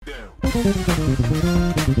Close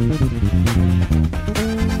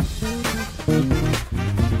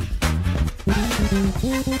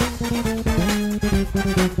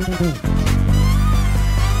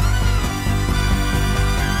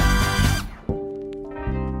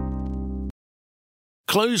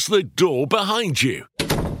the door behind you.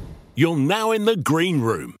 You're now in the green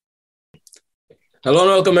room. Hello and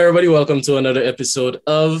welcome, everybody. Welcome to another episode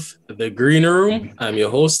of The Green Room. I'm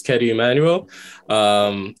your host, Keddy Emmanuel.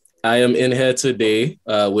 I am in here today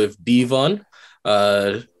with Devon,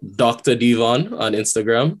 Dr. Devon on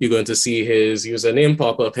Instagram. You're going to see his username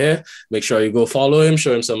pop up here. Make sure you go follow him,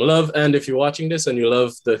 show him some love. And if you're watching this and you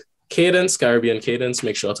love the cadence, Caribbean cadence,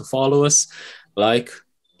 make sure to follow us, like,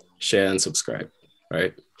 share, and subscribe.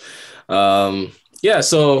 Right.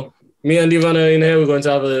 So me and Devon are in here. We're going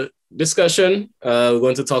to have a discussion. We're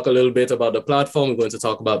going to talk a little bit about the platform. We're going to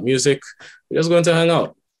talk about music. We're just going to hang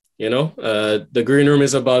out. The Green Room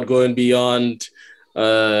is about going beyond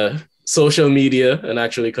social media and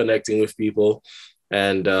actually connecting with people.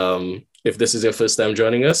 And if this is your first time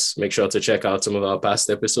joining us, make sure to check out some of our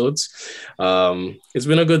past episodes. It's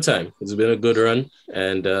been a good time. It's been a good run.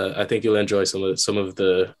 And I think you'll enjoy some of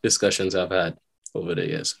the discussions I've had over the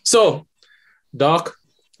years. So, Doc,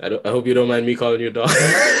 I hope you don't mind me calling you Doc.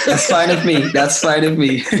 That's fine with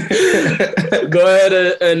me. Go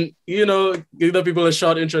ahead and give the people a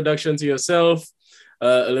short introduction to yourself,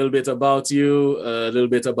 a little bit about you, a little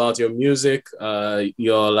bit about your music,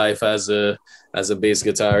 your life as a bass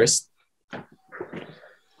guitarist.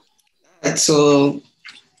 So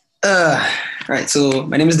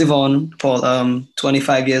my name is Devon Paul. I'm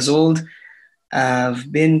 25 years old.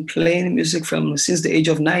 I've been playing music since the age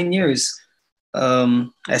of 9 years.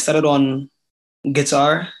 I started on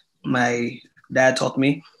guitar. My dad taught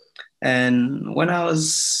me. And when I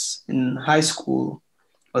was in high school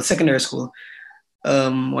or secondary school,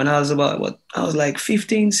 when I was like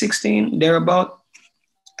 15, 16, thereabout,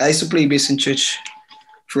 I used to play bass in church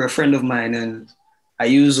for a friend of mine. And I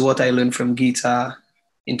used what I learned from guitar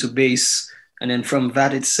into bass. And then from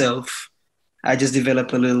that itself, I just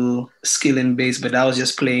developed a little skill in bass, but I was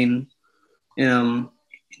just playing in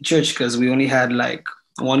church because we only had like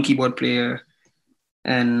one keyboard player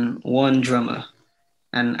and one drummer.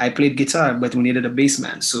 And I played guitar, but we needed a bass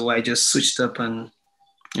man. So I just switched up and,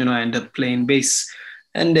 I ended up playing bass.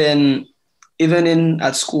 And then even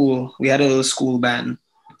at school, we had a little school band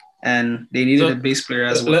and they needed a bass player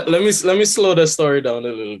as well. Let me slow the story down a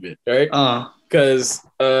little bit, right? Because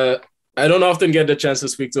I don't often get the chance to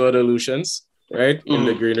speak to other Lucians, right, in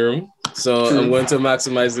the green room. So I'm going to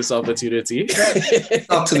maximize this opportunity.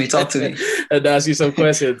 Talk to me. And ask you some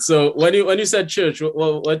questions. So when you said church,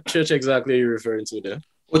 what church exactly are you referring to there?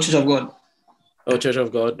 Oh, Church of God. Oh, Church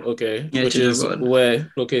of God. Okay. Yeah, Which Church is of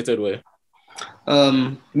God. located where?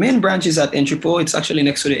 Main branch is at Entrepot. It's actually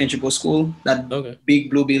next to the Entrepot School, that big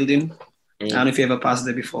blue building. I don't know if you ever passed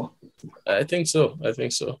there before. I think so.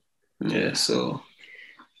 Yeah, so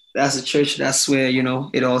that's the church. That's where,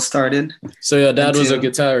 it all started. So your dad was a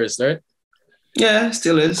guitarist, right? Yeah,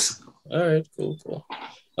 still is. All right, cool.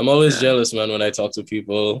 I'm always jealous, man, when I talk to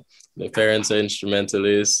people. The parents are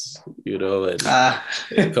instrumentalists,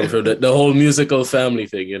 and come from the whole musical family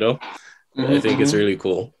thing, I think it's really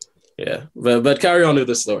cool. Yeah, but carry on with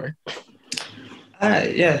the story.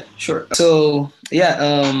 Yeah, sure. So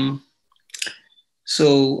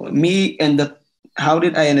how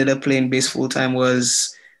did I ended up playing bass full time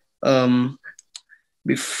was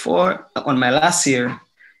before, on my last year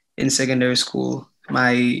in secondary school,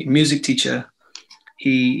 my music teacher,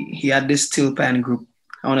 he had this steel pan group.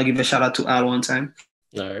 I want to give a shout out to Al one time.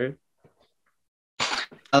 All right.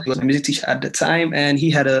 He was my music teacher at the time, and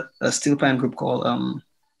he had a steel pan group called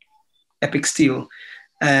Epic Steel.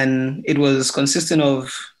 And it was consisting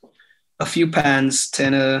of a few pans,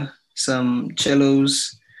 tenor, some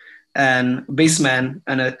cellos, and bass man,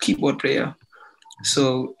 and a keyboard player.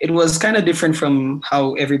 So it was kind of different from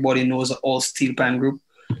how everybody knows an all steel pan group.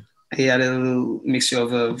 He had a little mixture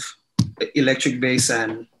of electric bass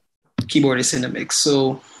and keyboardist in the mix.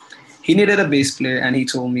 So he needed a bass player, and he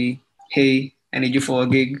told me, "Hey, I need you for a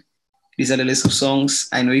gig. These are the list of songs.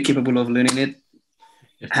 I know you're capable of learning it.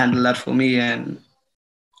 Handle that for me and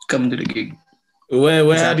come to the gig." Where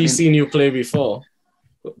had he seen you play before?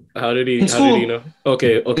 How did he know?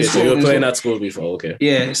 Okay. So you were playing at school before, okay.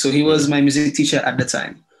 Yeah, so he was my music teacher at the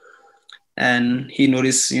time. And he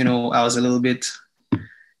noticed, I was a little bit,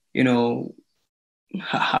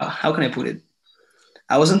 how can I put it?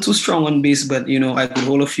 I wasn't too strong on bass, but, I could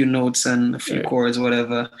hold a few notes and a few chords,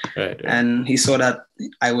 whatever. Right. And he saw that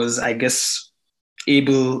I was, I guess,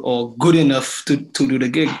 able or good enough to do the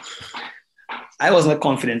gig. I was not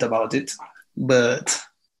confident about it, but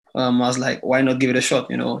I was like, why not give it a shot?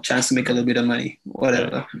 Chance to make a little bit of money,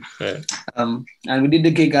 whatever. Right. And we did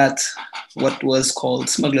the gig at what was called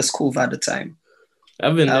Smuggler's Cove at the time.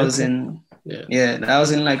 I've been I there. was that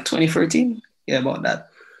was in like 2013. Yeah, about that.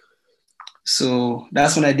 So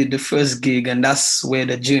that's when I did the first gig, and that's where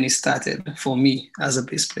the journey started for me as a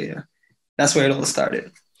bass player. That's where it all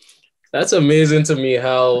started. That's amazing to me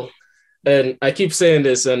how, and I keep saying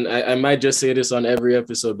this, and I might just say this on every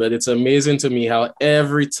episode, but it's amazing to me how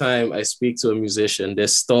every time I speak to a musician, their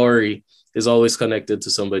story is always connected to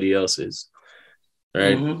somebody else's,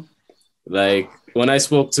 right? Mm-hmm. Like when I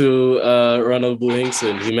spoke to Ronald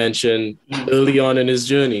Buhingson, he mentioned early on in his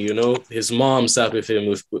journey, his mom sat with him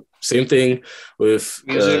with same thing with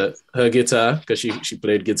her guitar, because she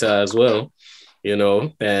played guitar as well,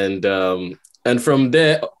 and from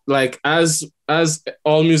there, like as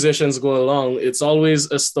all musicians go along, it's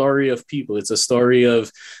always a story of people. It's a story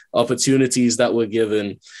of opportunities that were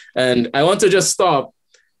given. And I want to just stop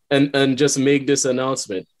and just make this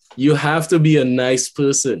announcement. You have to be a nice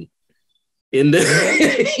person in the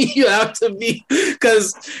you have to be,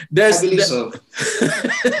 because So.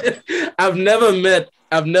 I've never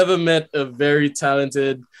met a very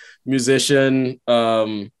talented musician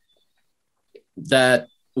that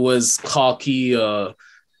was cocky or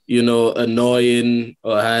annoying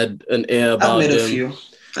or had an air about them.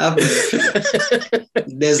 I've met a few.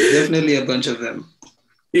 There's definitely a bunch of them.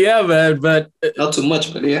 Yeah, man, but not too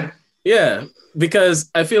much, but yeah. Yeah, because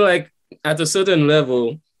I feel like at a certain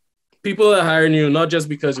level, people are hiring you not just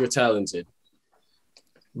because you're talented,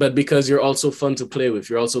 but because you're also fun to play with.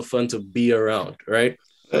 You're also fun to be around, right?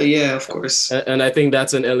 Yeah, of course. And I think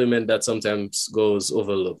that's an element that sometimes goes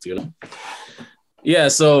overlooked, Yeah,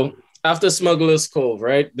 so after Smuggler's Cove,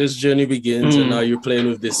 right? This journey begins, and now you're playing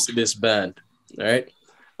with this band, right?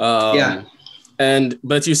 Yeah.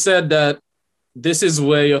 But you said that this is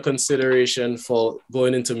where your consideration for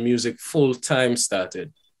going into music full-time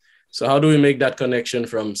started. So how do we make that connection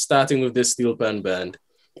from starting with this steel pan band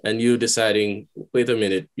and you deciding, wait a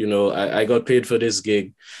minute, I got paid for this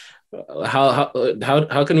gig. How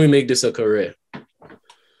can we make this a career?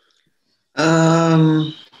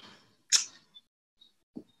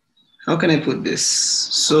 How can I put this?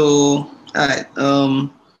 So, all right.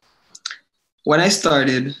 When I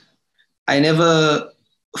started, I never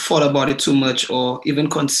thought about it too much or even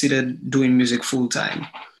considered doing music full time.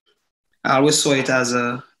 I always saw it as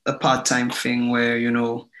a part-time thing where,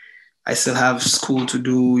 I still have school to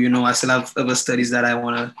do, I still have other studies that I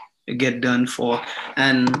want to get done for.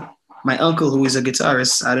 And my uncle, who is a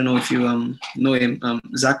guitarist, I don't know if you know him,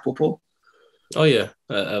 Zach Popo. Oh, yeah.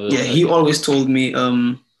 He always told me,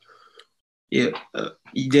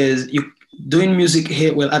 doing music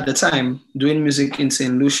here, well, at the time, doing music in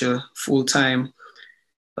St. Lucia full time,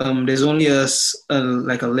 there's only a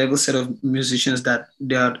level set of musicians that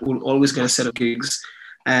will always get a set of gigs,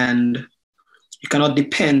 and you cannot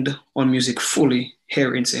depend on music fully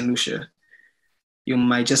here in St. Lucia. You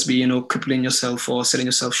might just be, crippling yourself or setting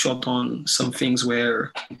yourself short on some things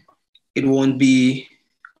where it won't be,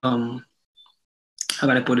 how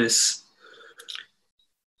can I put this?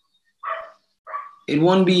 It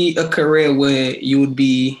won't be a career where you would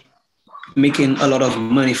be making a lot of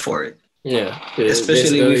money for it. Yeah.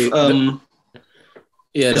 Especially with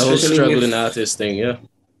the whole struggling artist thing, yeah.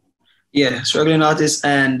 Yeah, struggling artists,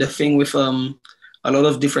 and the thing with a lot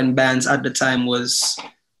of different bands at the time was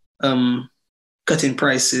cutting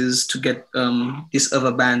prices to get this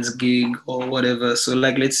other band's gig or whatever. So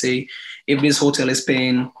like, let's say if this hotel is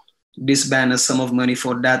paying this band a sum of money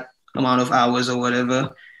for that amount of hours or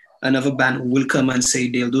whatever, another band will come and say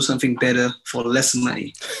they'll do something better for less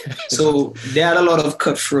money. So they had a lot of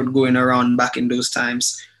cutthroat going around back in those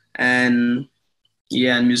times. And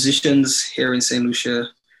musicians here in St. Lucia,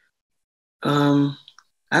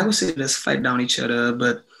 I would say let's fight down each other,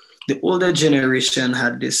 but the older generation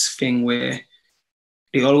had this thing where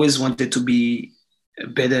they always wanted to be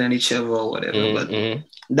better than each other or whatever, but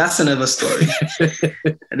that's another story.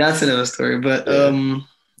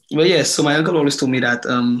 But yeah, so my uncle always told me that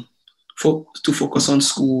to focus on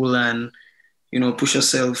school and, push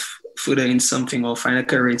yourself further in something or find a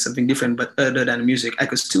career in something different, but other than music, I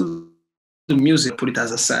could still do music, put it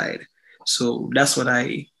as a side. So that's what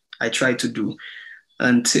I tried to do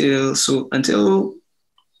until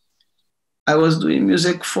I was doing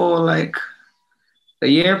music for like a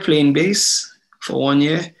year, playing bass for 1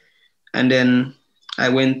 year. And then I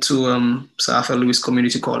went to Sir Arthur Lewis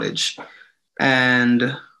Community College.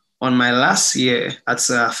 And on my last year at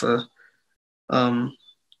Sir Arthur,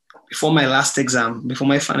 before my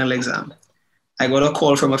final exam, I got a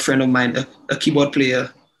call from a friend of mine, a keyboard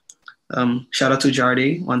player. Shout out to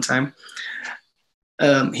Jardy one time.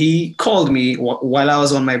 He called me while I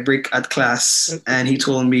was on my break at class, and he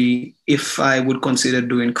told me if I would consider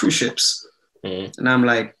doing cruise ships. And I'm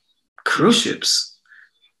like, cruise ships?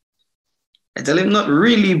 I tell him, not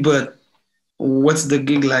really, but what's the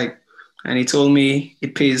gig like? And he told me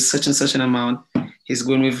it pays such and such an amount. He's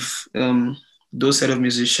going with those set of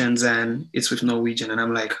musicians, and it's with Norwegian. And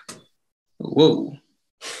I'm like, whoa,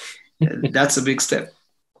 that's a big step.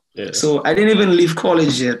 Yeah. So I didn't even leave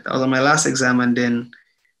college yet. I was on my last exam, and then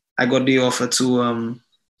I got the offer to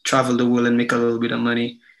travel the world and make a little bit of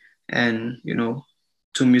money, and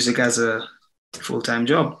do music as a full-time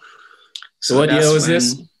job. So what year was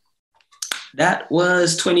this? That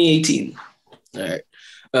was 2018. All right.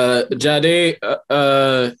 Jade,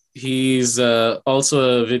 he's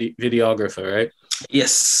also a videographer, right?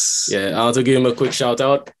 Yes. Yeah, I want to give him a quick shout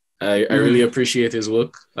out. I really appreciate his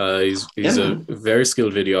work. He's a very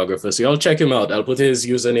skilled videographer. So y'all check him out. I'll put his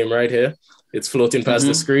username right here. It's floating past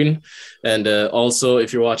the screen. And also,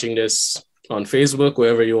 if you're watching this on Facebook,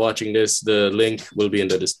 wherever you're watching this, the link will be in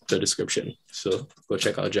the description. So go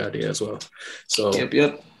check out Jade as well. So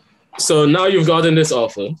Yep. So now you've gotten this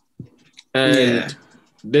offer. And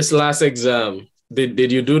this last exam,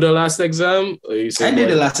 did you do the last exam? Or you said I did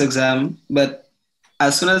the last exam, but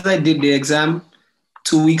as soon as I did the exam,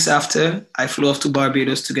 2 weeks after, I flew off to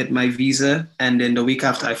Barbados to get my visa. And then the week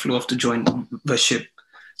after, I flew off to join the ship.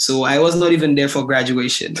 So I was not even there for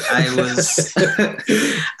graduation. I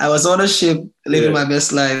was on a ship, living my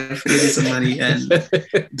best life, making some money, and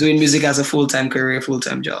doing music as a full-time career,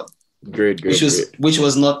 full-time job. Great. Which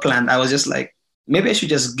was not planned. I was just like, maybe I should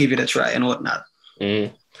just give it a try and whatnot.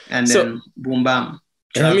 And then boom, bam.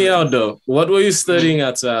 Help me out though. What were you studying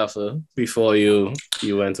at SAFA before you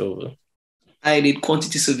went over? I did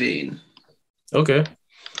quantity surveying. Okay.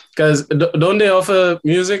 Because don't they offer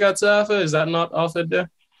music at SAFA? Is that not offered there?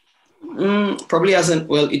 Probably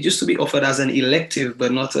it used to be offered as an elective,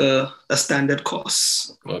 but not a standard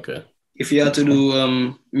course. Okay. If you had to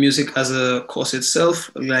do music as a course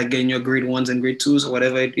itself, like getting your grade 1s and grade 2s or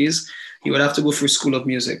whatever it is, you would have to go through School of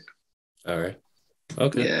Music. All right.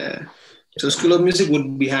 Okay. Yeah. So School of Music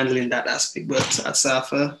would be handling that aspect, but at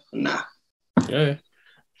SAFA, nah. Yeah.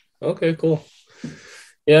 Okay, cool.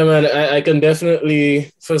 Yeah, man, I can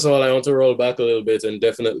definitely, first of all, I want to roll back a little bit and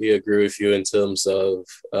definitely agree with you in terms of,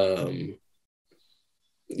 the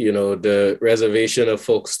reservation of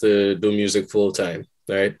folks to do music full time,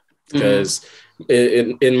 right? Because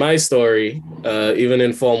in my story, even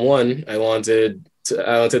in Form 1, I wanted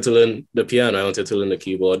to learn the piano. I wanted to learn the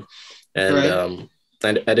keyboard. And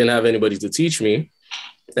I didn't have anybody to teach me.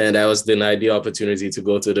 And I was denied the opportunity to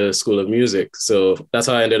go to the School of Music. So that's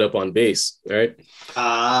how I ended up on bass, right?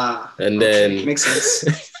 And then makes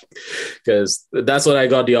sense. Because that's what I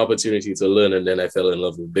got the opportunity to learn. And then I fell in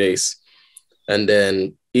love with bass. And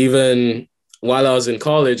then even while I was in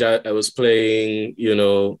college, I was playing,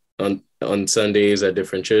 on Sundays at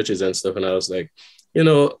different churches and stuff. And I was like,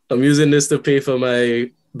 I'm using this to pay for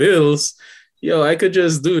my bills. I could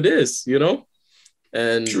just do this,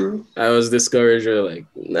 And True. I was discouraged. Like,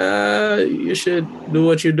 nah, you should do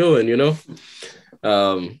what you're doing,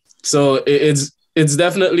 So it's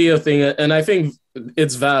definitely a thing. And I think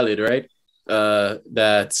it's valid, right?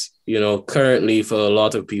 That, currently for a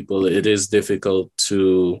lot of people, it is difficult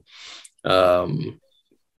to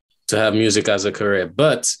have music as a career.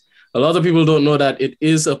 But a lot of people don't know that it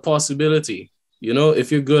is a possibility. If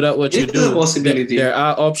you're good at what you do, a possibility. There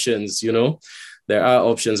are options, There are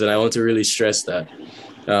options, and I want to really stress that.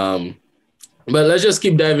 But let's just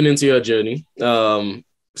keep diving into your journey.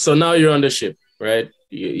 So now you're on the ship, right?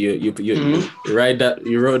 You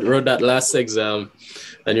wrote that last exam,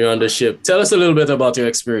 and you're on the ship. Tell us a little bit about your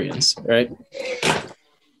experience, right?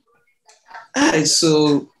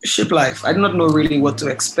 So ship life, I did not know really what to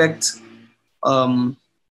expect.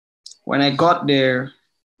 When I got there,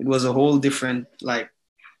 it was a whole different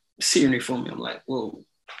scenery for me. I'm like, whoa.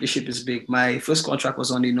 The ship is big. My first contract was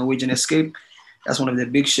on the Norwegian Escape. That's one of the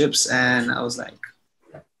big ships. And I was like,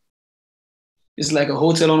 it's like a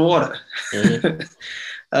hotel on water.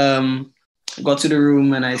 Got to the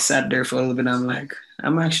room and I sat there for a little bit. I'm like,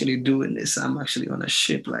 I'm actually doing this. I'm actually on a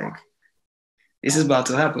ship. Like, this is about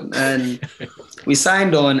to happen. And we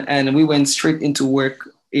signed on and we went straight into work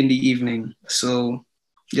in the evening. So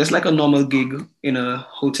just like a normal gig in a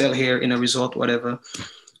hotel here, in a resort, whatever.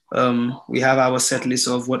 We have our set list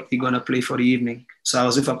of what we're going to play for the evening. So I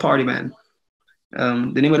was with a party band.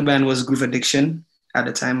 The name of the band was Groove Addiction at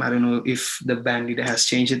the time. I don't know if the band leader has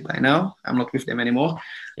changed it by now. I'm not with them anymore.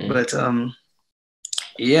 But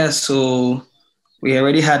so we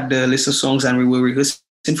already had the list of songs and we were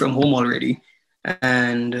rehearsing from home already.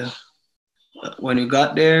 And when we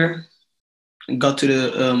got there, got to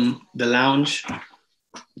the lounge,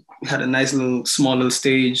 we had a nice little small little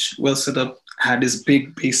stage, well set up. Had this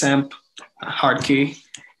big bass amp, Hard K,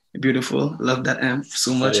 beautiful. Love that amp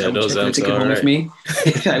so much. Yeah, I wish I could have taken it home with me.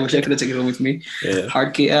 I wish I could have taken it home with me. Yeah.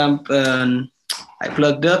 Hard K amp, and I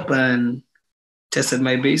plugged up and tested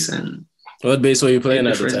my bass. And what bass were you playing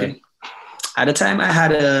at the time? Game. At the time, I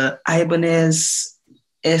had a Ibanez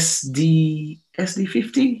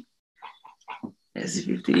SD50.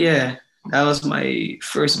 SD50, yeah. That was my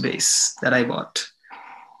first bass that I bought.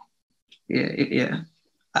 Yeah.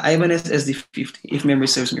 Ibanez SD50, if memory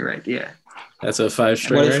serves me right. Yeah. That's a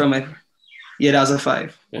 5-string. Right? From that was a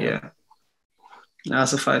 5. Yeah. That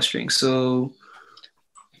was a 5-string. So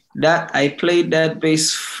that I played that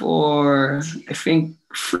bass for I think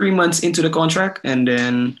 3 months into the contract, and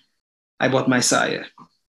then I bought my Saya.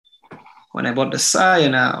 When I bought the Saya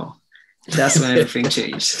now, that's when everything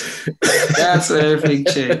changed. That's when everything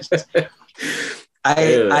changed.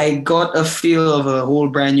 I got a feel of a whole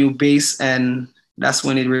brand new bass, and that's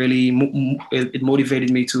when it really it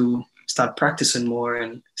motivated me to start practicing more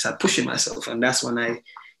and start pushing myself. And that's when I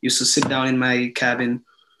used to sit down in my cabin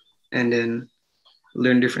and then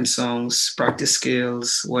learn different songs, practice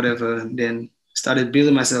scales, whatever, and then started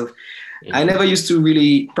building myself. Yeah. I never used to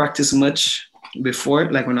really practice much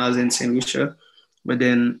before, like when I was in St. Lucia, but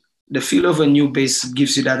then the feel of a new bass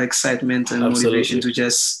gives you that excitement and motivation to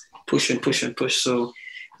just push and push and push. So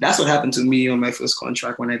that's what happened to me on my first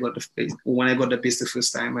contract when I got the bass the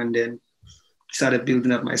first time, and then started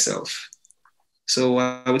building up myself. So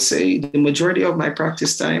I would say the majority of my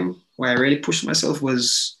practice time where I really pushed myself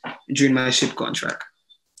was during my ship contract.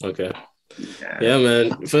 Okay. Yeah,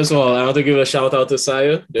 man. First of all, I want to give a shout out to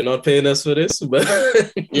Saya. They're not paying us for this, but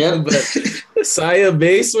but Saya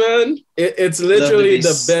bass, man, it's literally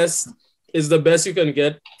the best. It's the best you can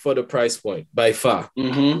get for the price point by far.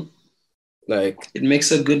 Mm-hmm. Like, it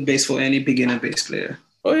makes a good bass for any beginner bass player.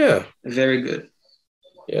 Oh yeah, very good.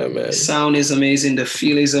 Yeah, man. The sound is amazing. The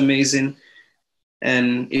feel is amazing,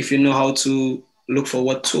 and if you know how to look for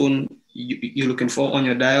what tone you're looking for on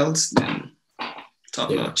your dials, then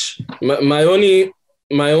top notch. My only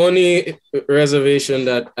reservation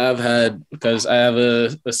that I've had, because I have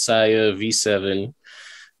a Saya V7,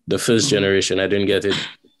 the first generation. I didn't get it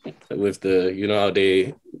with the, you know how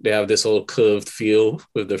they have this whole curved feel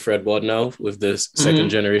with the fretboard now with the second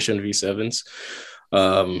generation V7s.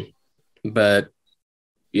 But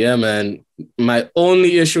yeah, man, my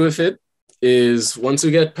only issue with it is once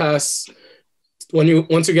you get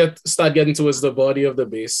start getting towards the body of the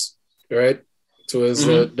bass, right? Towards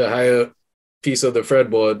the higher piece of the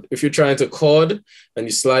fretboard, if you're trying to chord and you're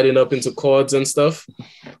sliding up into chords and stuff,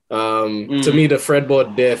 to me the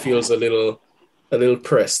fretboard there feels a little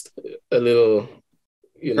pressed, a little,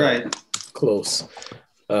 close.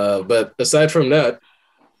 But aside from that,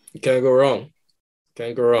 you can't go wrong.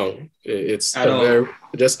 It's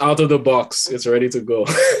just out of the box. It's ready to go.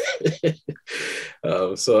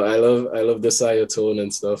 So I love the Saya tone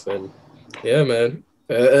and stuff, and yeah, man.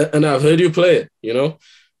 And I've heard you play it, you know.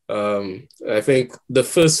 I think the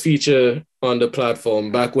first feature on the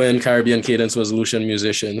platform back when Caribbean Cadence was Lucian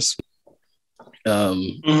Musicians.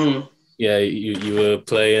 Yeah, you were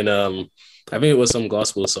playing. I think it was some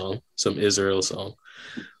gospel song, some Israel song,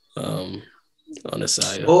 on the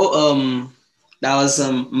side. That was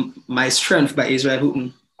My Strength by Israel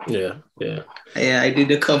Houghton. Yeah. I did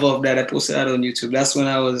the cover of that. I posted that on YouTube. That's when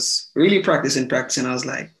I was really practicing. I was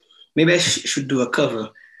like, maybe I should do a cover.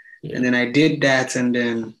 Yeah. And then I did that, and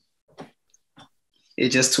then it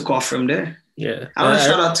just took off from there. Yeah. I want to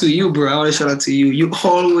shout out to you, bro. You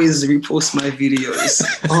always repost my videos.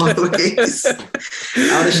 Always. I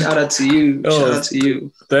want to shout out to you. Shout out to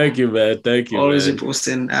you. Thank you, man. Thank you. Always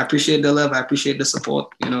reposting. I appreciate the love. I appreciate the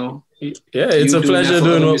support, you know. Yeah, it's a pleasure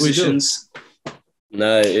doing what we do.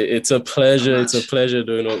 Nah, it's a pleasure. It's a pleasure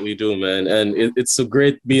doing what we do, man. And it's so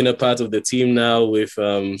great being a part of the team now with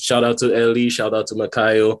shout out to Ellie, shout out to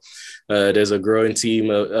Makayo. There's a growing team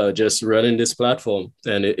just running this platform.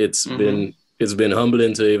 And it's been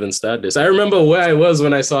humbling to even start this. I remember where I was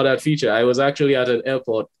when I saw that feature. I was actually at an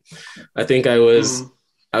airport. I think I was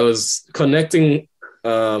connecting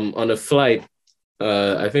on a flight.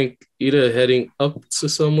 I think either heading up to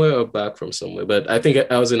somewhere or back from somewhere. But I think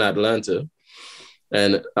I was in Atlanta.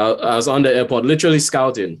 And I was on the airport literally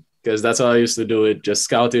scouting, because that's how I used to do it, just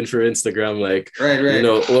scouting for Instagram, like, you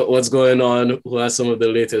know, what's going on, who has some of the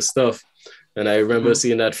latest stuff. And I remember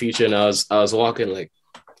seeing that feature, and I was walking like,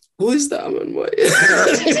 who is that, man?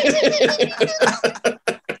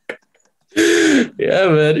 Yeah,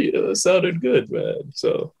 man, it sounded good, man.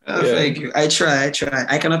 So Thank you. I try. I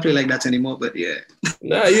cannot play like that anymore, but yeah.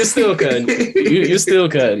 Nah, you still can. You still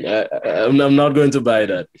can. I'm not going to buy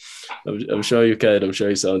that. I'm sure you can. I'm sure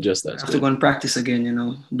you sound just I as have to good. go and practice again,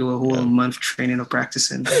 do a whole month training of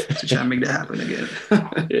practicing to try and make that happen again.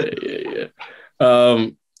 Yeah.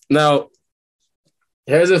 Now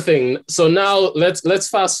here's the thing. So now let's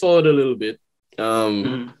fast forward a little bit.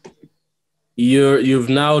 You've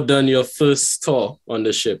now done your first tour on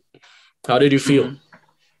the ship. How did you feel?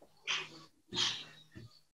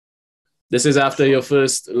 This is after your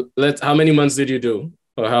first. How many months did you do,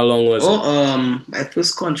 or how long was it? My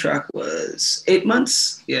first contract was 8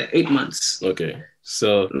 months. Yeah, 8 months. Okay,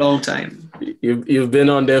 so long time. You've been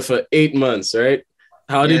on there for 8 months, right?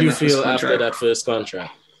 How did you feel after that first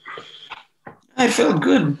contract? I felt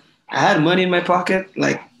good. I had money in my pocket,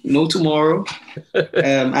 like no tomorrow.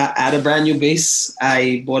 I had a brand new bass.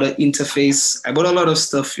 I bought an interface. I bought a lot of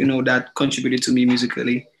stuff, that contributed to me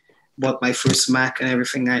musically. Bought my first Mac and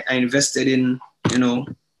everything. I invested in,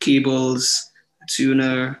 cables, a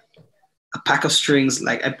tuner, a pack of strings.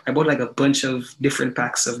 Like I bought like a bunch of different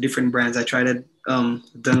packs of different brands. I tried it,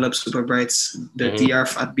 Dunlop Super Brights, the DR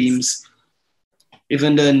Fat Beams,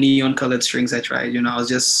 even the neon colored strings I tried. I was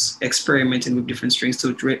just experimenting with different strings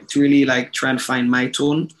to really like try and find my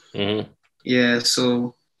tone. Yeah,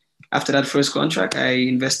 so after that first contract, I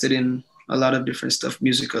invested in a lot of different stuff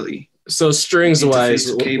musically. So strings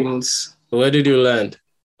wise, cables. Where did you land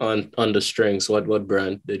on the strings? What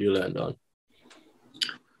brand did you land on?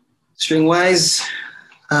 String wise,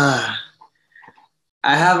 I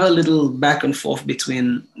have a little back and forth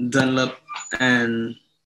between Dunlop and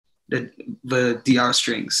the DR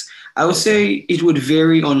strings. I would say it would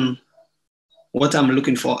vary on what I'm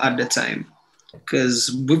looking for at the time. Because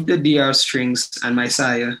with the DR strings and my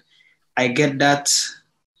Sire, I get that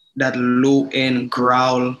low end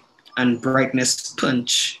growl and brightness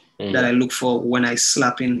punch that I look for when I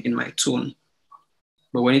slap in my tone.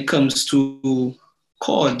 But when it comes to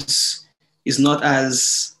chords, it's not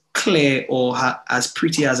as clear or as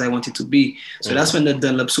pretty as I want it to be. So that's when the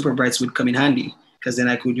Dunlop Super Brights would come in handy, because then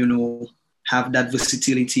I could, have that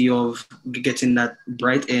versatility of getting that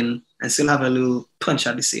bright end and still have a little punch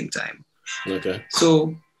at the same time. Okay.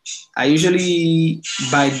 So I usually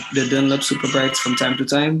buy the Dunlop Super Brights from time to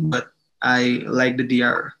time, but I like the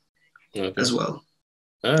DR as well.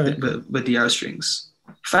 All right. But DR strings.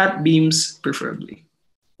 Fat beams, preferably.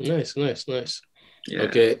 Nice. Yeah.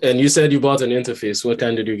 Okay, and you said you bought an interface. What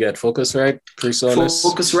kind did you get? Focusrite? PreSonus?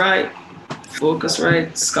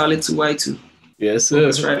 Focusrite, Scarlett 2Y2. Yes, sir.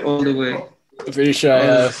 Focusrite all the way. I'm pretty sure I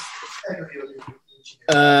have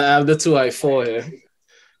the 2i4 here.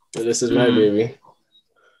 So this is my baby.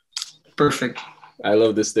 Perfect. I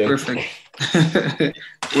love this thing. Perfect.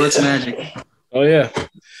 Works magic. Oh, yeah.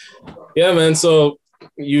 Yeah, man. So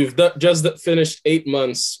you've just finished 8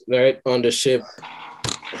 months, right, on the ship.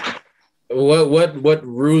 What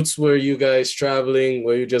routes were you guys traveling?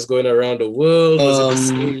 Were you just going around the world? Was it the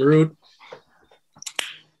same route?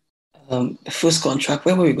 The first contract,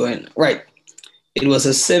 where were we going? Right. It was a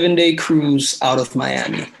 7-day cruise out of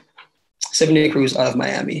Miami. 7-day cruise out of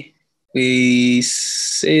Miami. We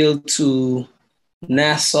sailed to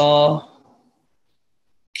Nassau,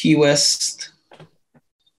 Key West,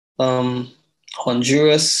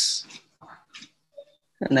 Honduras,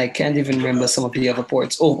 and I can't even remember some of the other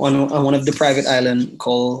ports. Oh, on one of the private island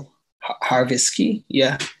called Harvest Key.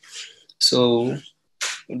 Yeah. So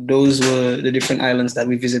those were the different islands that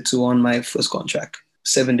we visited to on my first contract.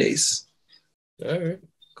 7 days. All right.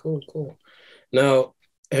 Cool. Now,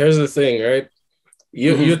 here's the thing, right?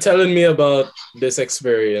 You're telling me about this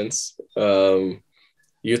experience.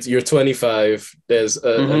 You're 25. There's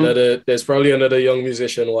there's probably another young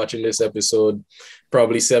musician watching this episode,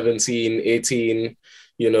 probably 17, 18,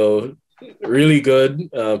 really good,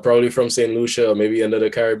 probably from St. Lucia or maybe another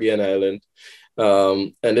Caribbean island.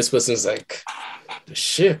 And this person's like, the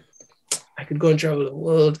ship, I could go and travel the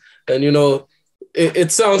world. And,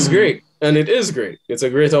 it sounds great. And it is great. It's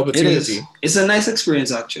a great opportunity. It is. It's a nice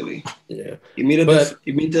experience, actually. Yeah. You meet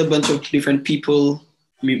a bunch of different people,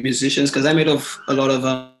 musicians, because I met a lot of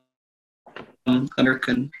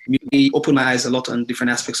American. We opened my eyes a lot on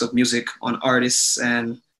different aspects of music, on artists,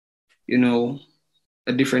 and, a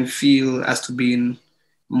different feel as to being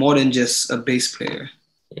more than just a bass player.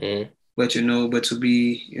 But to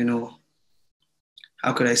be,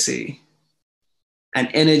 how could I say, an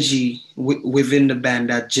energy within the band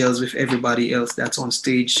that gels with everybody else that's on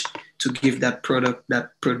stage to give that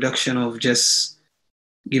production of just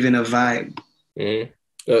giving a vibe.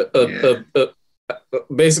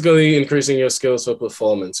 Basically increasing your skills for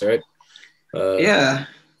performance, right? Yeah.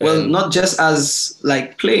 Well, And not just as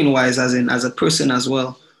like playing wise, as in as a person as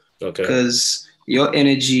well, okay. because your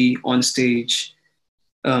energy on stage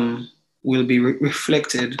will be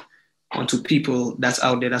reflected onto people that's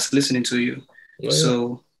out there that's listening to you. Oh, yeah.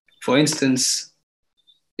 So, for instance,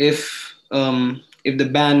 if the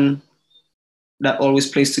band that always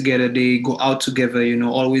plays together, they go out together, you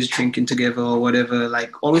know, always drinking together or whatever,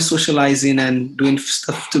 like always socializing and doing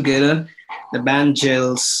stuff together, the band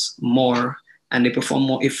gels more and they perform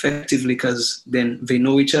more effectively because then they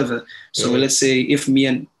know each other. So Mhm. let's say if me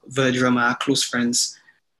and the drummer are close friends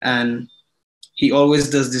and he always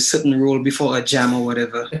does this certain role before a jam or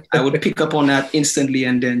whatever, I would pick up on that instantly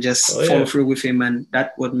and then Oh, just follow yeah. through with him. And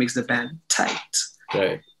that's what makes the band tight.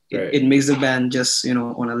 Right. Right. It makes the band just, you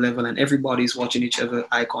know, on a level and everybody's watching each other,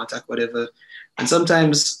 eye contact, whatever. And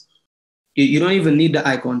sometimes you don't even need the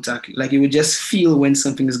eye contact. Like you would just feel when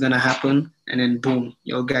something is going to happen and then boom,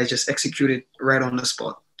 your guys just execute it right on the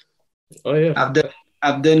spot. Oh, yeah.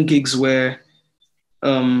 I've done gigs where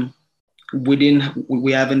um,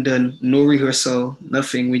 we haven't done no rehearsal,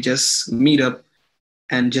 nothing. We just meet up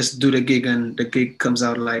and just do the gig and the gig comes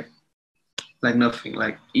out like nothing,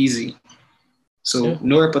 like easy. So Yeah.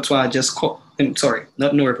 no repertoire, just call. Sorry,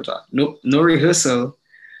 not no repertoire. No rehearsal.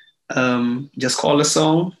 Just call the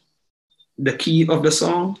song, the key of the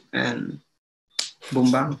song, and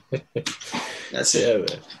boom bang. That's it. Yeah,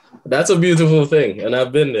 man. That's a beautiful thing, and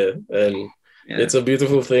I've been there, and Yeah. it's a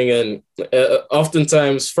beautiful thing. And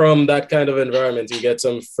oftentimes, from that kind of environment, you get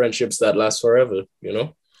some friendships that last forever. You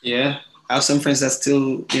know. Yeah. I have some friends that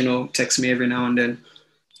still, you know, text me every now and then,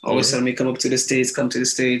 always Mhm. tell me come to the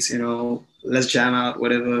States, you know, let's jam out,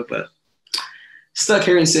 whatever. But stuck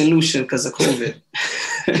here in St. Lucia because of COVID.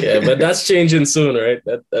 Yeah, but that's changing soon, right?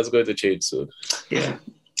 That's going to change soon. Yeah.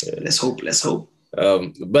 Let's hope.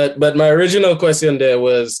 But my original question there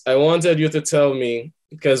was I wanted you to tell me,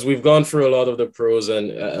 because we've gone through a lot of the pros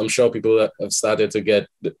and I'm sure people have started to get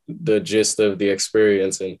the gist of the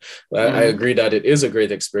experience, and I agree that it is a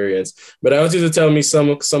great experience, but I want you to tell me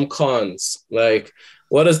some cons. Like,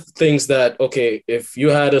 what are things that, okay, if you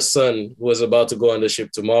had a son who was about to go on the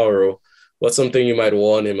ship tomorrow, what's something you might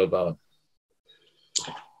warn him about?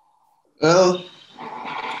 Well,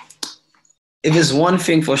 if it's one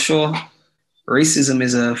thing for sure, racism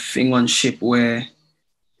is a thing on ship where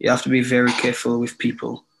you have to be very careful with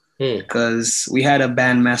people. Because we had a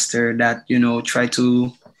bandmaster that, you know, tried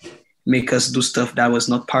to make us do stuff that was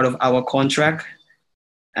not part of our contract.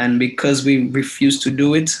 And because we refused to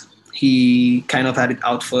do it, he kind of had it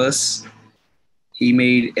out for us. He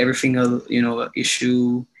made everything an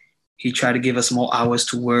issue. He tried to give us more hours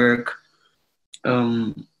to work.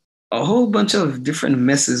 A whole bunch of different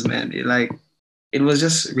messes, man. It was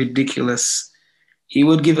just ridiculous. He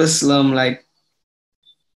would give us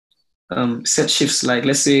set shifts. Like,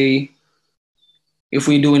 let's say if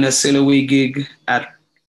we're doing a sail away gig at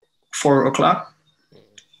 4 o'clock,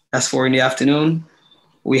 that's 4 in the afternoon.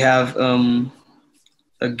 We have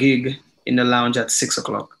a gig in the lounge at 6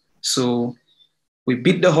 o'clock. So we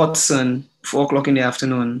beat the hot sun, 4 o'clock in the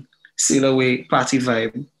afternoon, sail away, party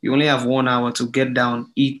vibe. You only have 1 hour to get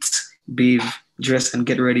down, eat, bathe, dress, and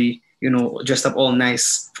get ready, you know, dressed up all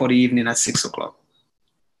nice for the evening at 6 o'clock.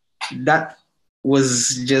 That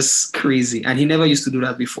was just crazy. And he never used to do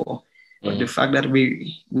that before. But the fact that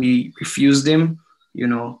we refused him, you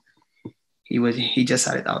know, he just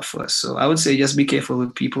had it out for us. So I would say just be careful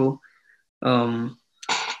with people.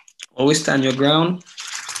 Always stand your ground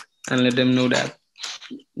and let them know that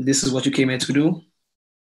this is what you came here to do,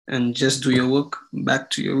 and just do your work, back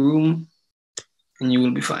to your room, and you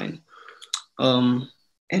will be fine.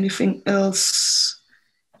 Anything else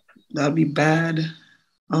that'd be bad?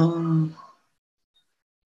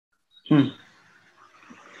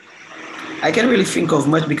 I can't really think of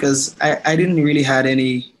much because I didn't really had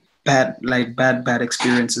any bad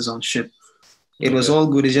experiences on ship. It was all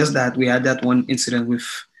good. It's just that we had that one incident with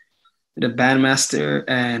the bandmaster,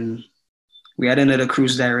 and we had another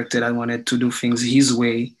cruise director that wanted to do things his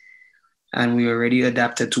way, and we already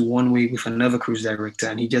adapted to one way with another cruise director,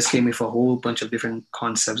 and he just came with a whole bunch of different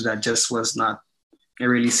concepts that just was not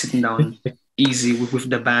really sitting down easy with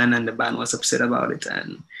the band, and the band was upset about it.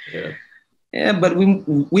 And but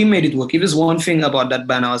we made it work. If there's one thing about that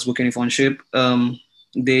band I was working with on ship,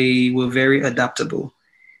 they were very adaptable.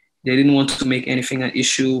 They didn't want to make anything an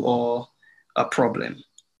issue or a problem.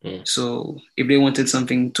 So if they wanted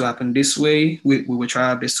something to happen this way, we would try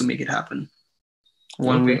our best to make it happen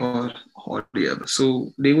one way or the other.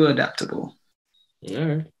 So they were adaptable. All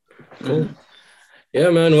right, cool. Yeah,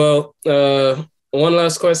 man. Well, one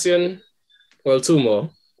last question. Well, two more,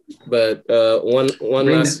 but one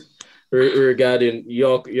last. regarding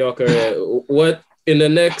your career. What in the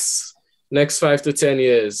next 5 to 10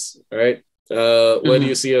 years, right? Where do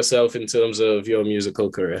you see yourself in terms of your musical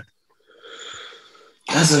career?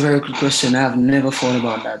 That's a very good question. I've never thought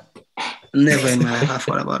about that. Never in my life I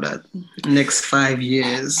thought about that. Next 5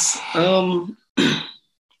 years.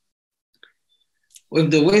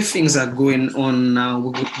 With the way things are going on now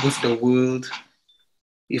with the world,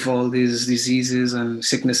 if all these diseases and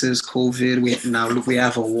sicknesses, COVID, we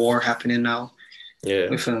have a war happening now. Yeah.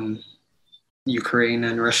 With Ukraine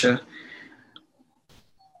and Russia.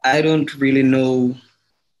 I don't really know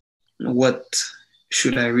what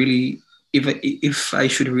should I really if I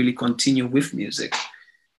should really continue with music,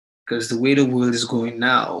 because the way the world is going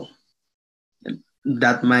now,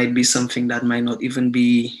 that might be something that might not even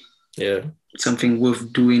be something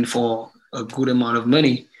worth doing for a good amount of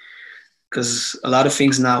money, because a lot of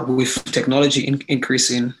things now with technology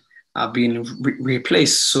increasing are being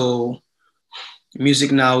replaced. So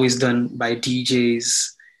music now is done by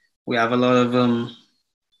DJs. We have a lot of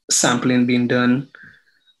sampling being done,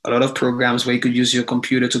 a lot of programs where you could use your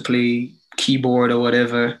computer to play keyboard or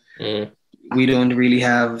whatever. We don't really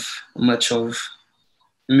have much of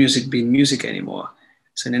music being music anymore.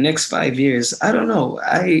 So in the next 5 years, I don't know.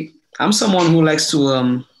 I'm someone who likes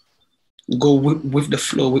to go with the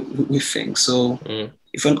flow with things. So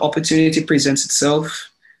if an opportunity presents itself,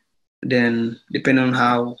 then depending on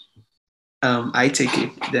how I take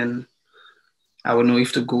it, then I would know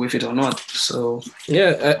if to go with it or not. So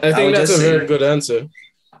yeah, I think that's a very good answer.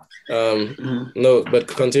 No, but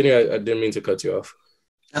continue. I didn't mean to cut you off.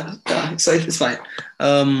 So it's fine.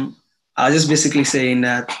 I was just basically saying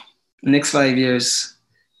that next 5 years,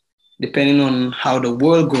 depending on how the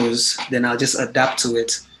world goes, then I'll just adapt to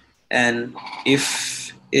it. And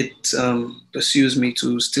if it pursues me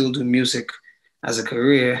to still do music as a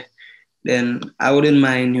career, then I wouldn't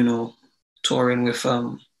mind, touring with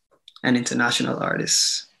an international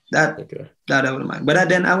artist. That I wouldn't mind. But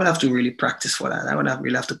then I would have to really practice for that. I would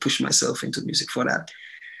really have to push myself into music for that.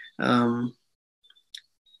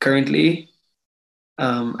 Currently,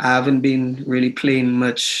 I haven't been really playing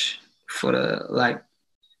much I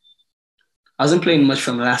wasn't playing much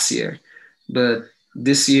from last year, but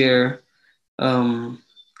this year,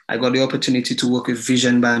 I got the opportunity to work with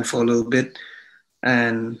Vision Band for a little bit,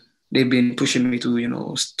 and they've been pushing me to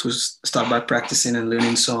start back practicing and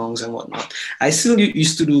learning songs and whatnot. I still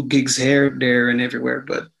used to do gigs here, there, and everywhere,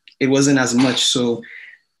 but it wasn't as much. So,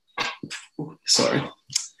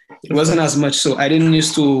 it wasn't as much. So I didn't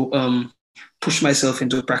used to push myself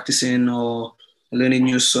into practicing or learning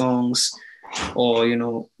new songs, or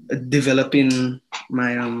developing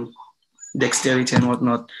my dexterity and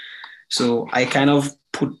whatnot. So I kind of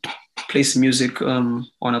placed music on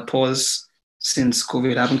a pause since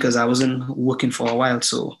COVID happened, because I wasn't working for a while.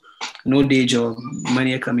 So no day job,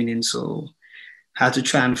 money coming in. So I had to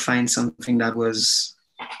try and find something that was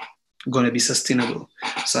going to be sustainable.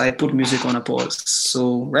 So I put music on a pause.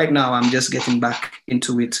 So right now I'm just getting back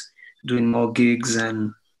into it, doing more gigs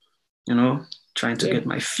and, trying to get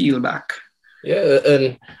my feel back. Yeah,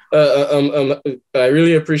 and I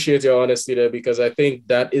really appreciate your honesty there, because I think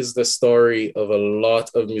that is the story of a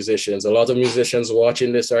lot of musicians. A lot of musicians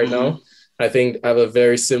watching this right now, I think, have a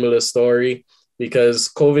very similar story, because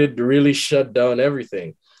COVID really shut down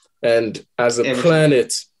everything. And as a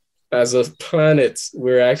planet,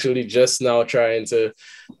 we're actually just now trying to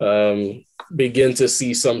begin to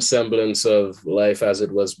see some semblance of life as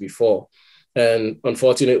it was before. And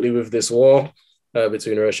unfortunately, with this war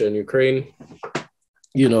between Russia and Ukraine,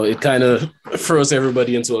 it kind of throws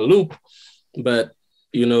everybody into a loop. But,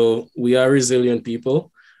 we are resilient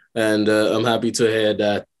people. And I'm happy to hear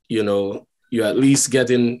that, you're at least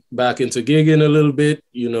getting back into gigging a little bit,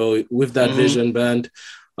 with that Vision Band.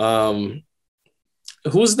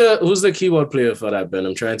 Who's the keyboard player for that band?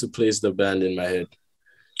 I'm trying to place the band in my head.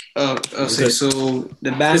 Okay, so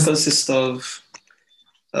the band consists of,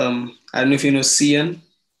 I don't know if you know Cian,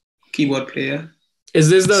 keyboard player. Is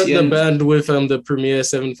this the band with the Premier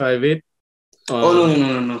 758?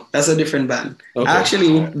 No. That's a different band. Okay. I actually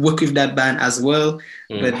work with that band as well,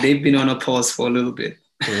 but they've been on a pause for a little bit.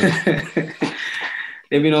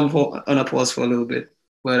 They've been on a pause for a little bit.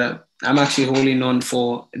 But I'm actually holding on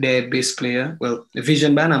for their bass player. Well, the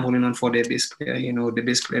Vision Band, I'm holding on for their bass player. The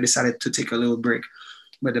bass player decided to take a little break.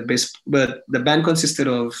 But the band consisted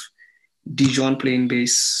of Dijon playing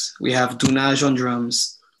bass. We have Dunaj on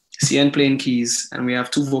drums, Cian playing keys, and we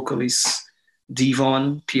have two vocalists,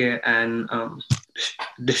 Devon, Pierre, and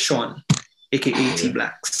Deshawn, aka T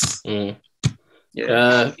Blacks.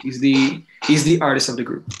 Yeah, he's the artist of the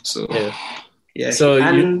group. So yeah. So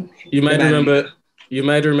you might remember you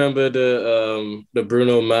might remember the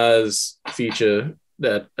Bruno Mars feature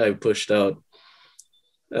that I pushed out.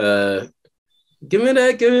 Give me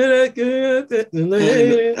that, give me that, give me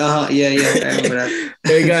that. Yeah, I remember that.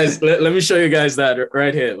 Hey guys, let me show you guys that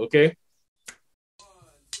right here, okay?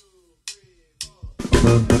 Give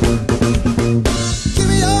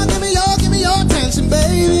me your attention,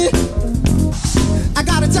 baby. I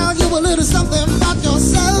gotta tell you a little something about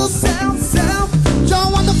yourself. You're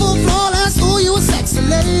wonderful, flawless, ooh, you a sexy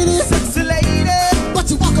lady. But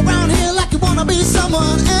you walk around here like you wanna be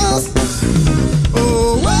someone else.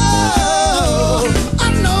 Oh, whoa.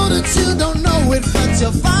 I know that you don't know it, but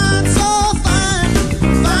you're fine, so fine,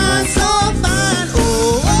 fine, so fine.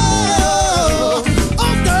 Oh, whoa.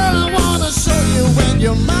 Oh, girl, I wanna show you when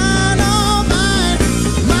you're mine, oh, mine,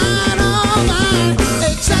 mine, oh, mine.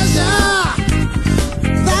 A treasure,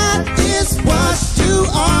 that is what you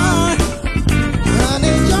are.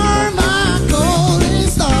 Honey, you're my golden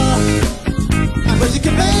star. But you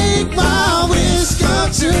can make my wish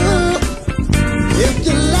come true. If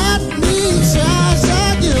you let me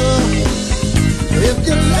treasure you, if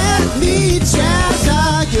you let me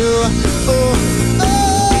treasure you, oh,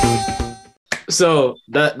 oh. So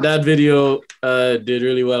that video did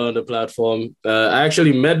really well on the platform. I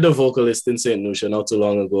actually met the vocalist in St. Lucia not too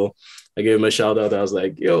long ago. I gave him a shout out. I was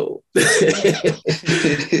like, yo. Yeah,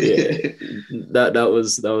 that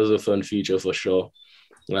was a fun feature for sure.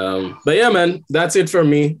 But yeah, man, that's it for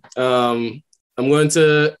me. I'm going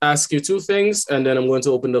to ask you two things, and then I'm going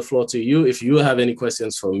to open the floor to you if you have any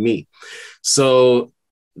questions for me. So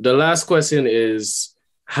the last question is,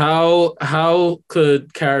 how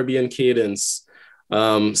could Caribbean Cadence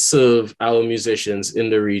serve our musicians in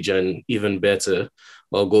the region even better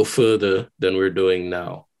or go further than we're doing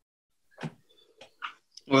now?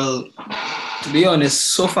 Well, to be honest,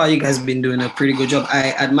 so far you guys have been doing a pretty good job.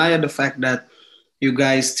 I admire the fact that you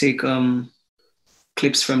guys take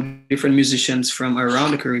clips from different musicians from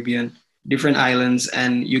around the Caribbean, different islands,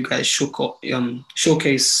 and you guys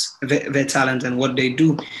showcase their talent and what they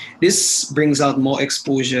do. This brings out more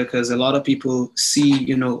exposure because a lot of people see,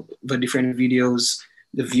 the different videos,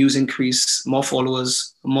 the views increase, more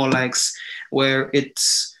followers, more likes, where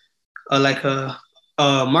it's like a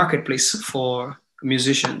marketplace for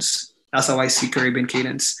musicians. That's how I see Caribbean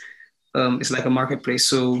Cadence. It's like a marketplace.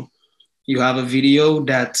 So you have a video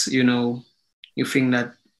that, you think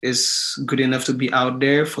that is good enough to be out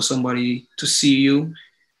there for somebody to see you,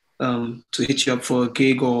 to hit you up for a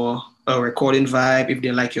gig or a recording vibe, if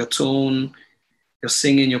they like your tone, your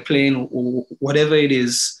singing, your playing, whatever it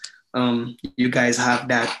is, you guys have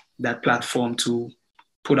that platform to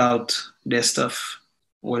put out their stuff,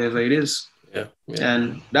 whatever it is. Yeah.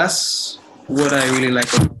 And that's what I really like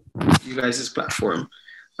about you guys' platform.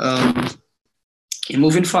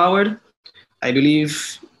 Moving forward, I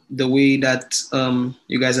believe the way that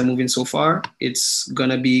you guys are moving so far, it's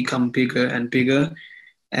gonna become bigger and bigger.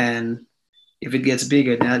 And if it gets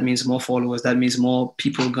bigger, that means more followers. That means more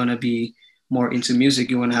people gonna be more into music.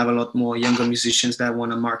 You wanna have a lot more younger musicians that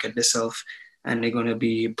wanna market themselves, and they're gonna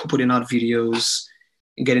be putting out videos,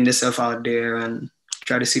 getting themselves out there, and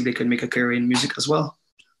try to see if they can make a career in music as well.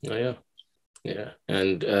 Oh, yeah.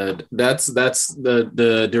 And that's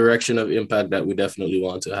the direction of impact that we definitely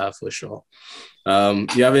want to have for sure.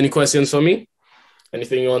 You have any questions for me?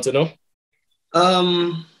 Anything you want to know?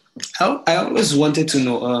 I always wanted to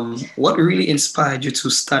know what really inspired you to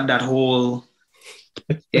start that whole,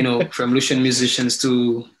 from Lucian musicians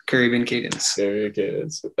to Caribbean Cadence. Caribbean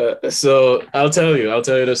Cadence. So I'll tell you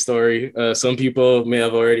the story. Some people may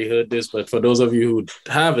have already heard this, but for those of you who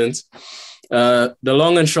haven't, the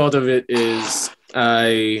long and short of it is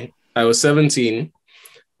I was 17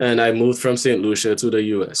 and I moved from St. Lucia to the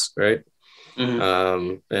US, right?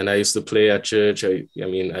 Mm-hmm. And I used to play at church. I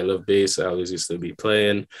love bass. I always used to be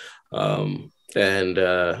playing. I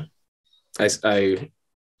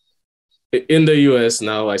in the US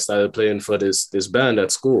now, I started playing for this band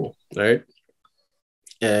at school, right?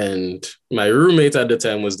 And my roommate at the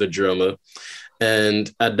time was the drummer.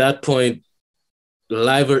 And at that point,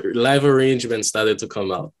 live arrangements started to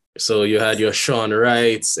come out. So you had your Sean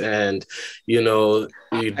Wrights and, I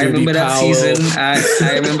remember that season. I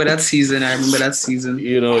remember that season.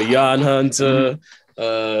 Jan Hunter,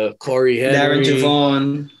 Corey Henry. Darren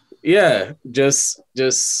Javon. Yeah, just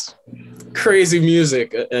crazy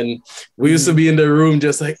music. And we used to be in the room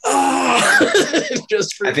just like,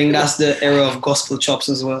 just I think that's the era of Gospel Chops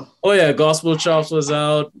as well. Oh yeah, Gospel Chops was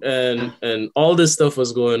out and all this stuff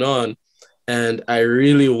was going on. And I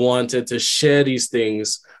really wanted to share these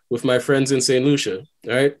things with my friends in St. Lucia,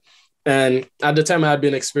 right? And at the time, I had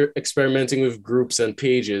been experimenting with groups and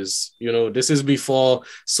pages. You know, this is before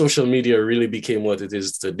social media really became what it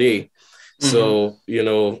is today. So, you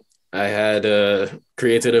know, I had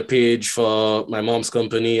created a page for my mom's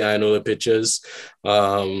company, I Know the Pictures.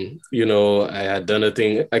 You know, I had done a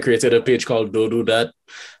thing. I created a page called Do Do That.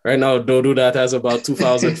 Right now, Do Do That has about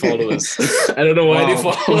 2,000 followers. I don't know why they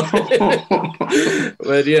follow it.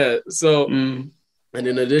 But yeah, so, and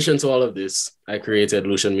in addition to all of this, I created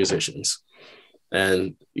Lucian Musicians.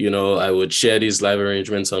 And, you know, I would share these live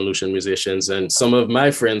arrangements on Lucian Musicians, and some of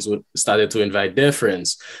my friends started to invite their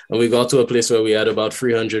friends. And we got to a place where we had about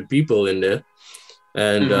 300 people in there,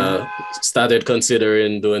 and started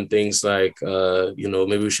considering doing things like, you know,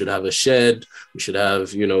 maybe we should have a shed, we should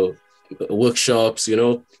have, you know, workshops, you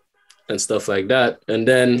know, and stuff like that. And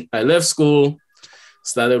then I left school,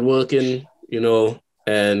 started working, you know,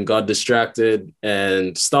 and got distracted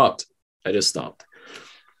and stopped. I just stopped.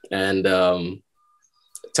 And,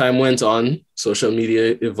 time went on, social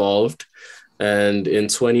media evolved. And in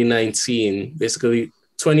 2019, basically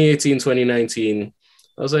 2018, 2019,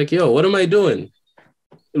 I was like, yo, what am I doing?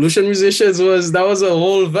 Lucian Musicians that was a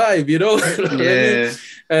whole vibe, you know? Yeah.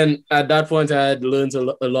 And at that point, I had learned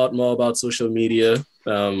a lot more about social media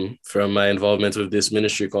from my involvement with this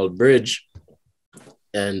ministry called Bridge.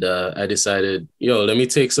 And I decided, yo, let me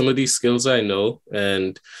take some of these skills I know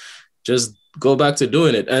and just go back to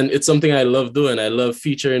doing it. And it's something I love doing. I love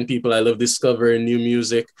featuring people. I love discovering new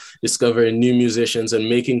music, discovering new musicians, and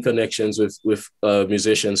making connections with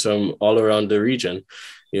musicians from all around the region,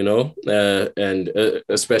 you know, and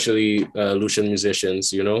especially Lucian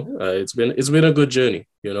musicians, you know. It's been a good journey,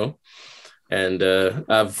 you know. And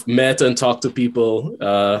I've met and talked to people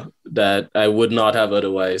that I would not have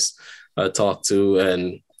otherwise talked to.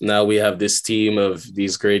 And now we have this team of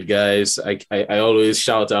these great guys. I always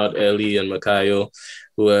shout out Ellie and Makayo,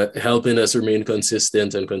 who are helping us remain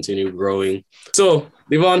consistent and continue growing. So,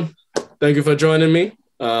 Devon, thank you for joining me.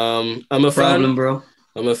 I'm a fan. Bro.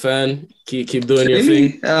 I'm a fan. Keep doing your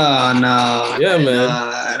thing. Oh, no. Yeah, man.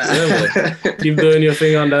 Yeah, man. Keep doing your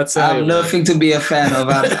thing on that side. I'm nothing to be a fan of.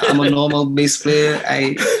 I'm a normal bass player.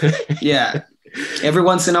 Yeah. Every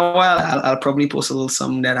once in a while, I'll probably post a little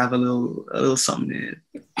something that have a little something in it.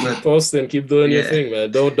 But post and keep doing your thing, man.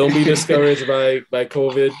 Don't be discouraged by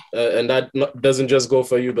COVID, and that doesn't just go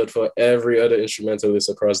for you, but for every other instrumentalist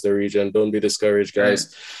across the region. Don't be discouraged,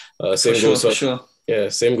 guys. Same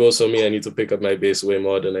goes for me. I need to pick up my bass way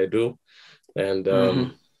more than I do, and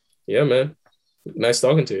yeah, man. Nice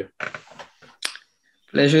talking to you.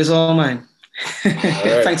 Pleasure is all mine.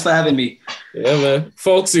 Right. Thanks for having me. Yeah, man.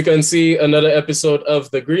 Folks, you can see another episode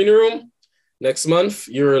of The Green Room next month.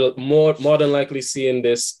 You're more than likely seeing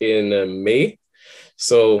this in May.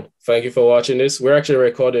 So thank you for watching this. We're actually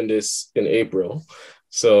recording this in April.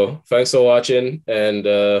 So thanks for watching, and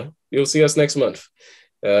you'll see us next month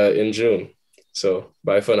in June. So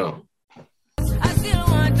bye for now.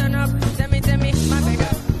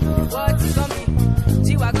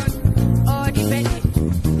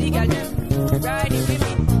 Riding with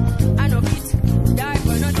me, I know fit, die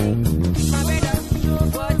for nothing. My brother,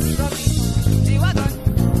 what's coming? G-Wagon,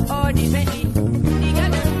 all the Bentley, the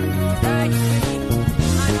garden, riding with me,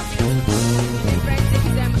 I know fit. Different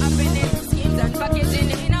things, them happening, schemes and packaging.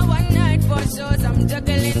 In a one night for shows, I'm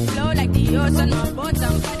juggling, flow like the ocean, my boats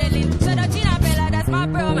I'm paddling. Shout out Gina Bella, that's my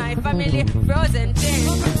bro, my family, frozen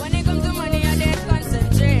chain.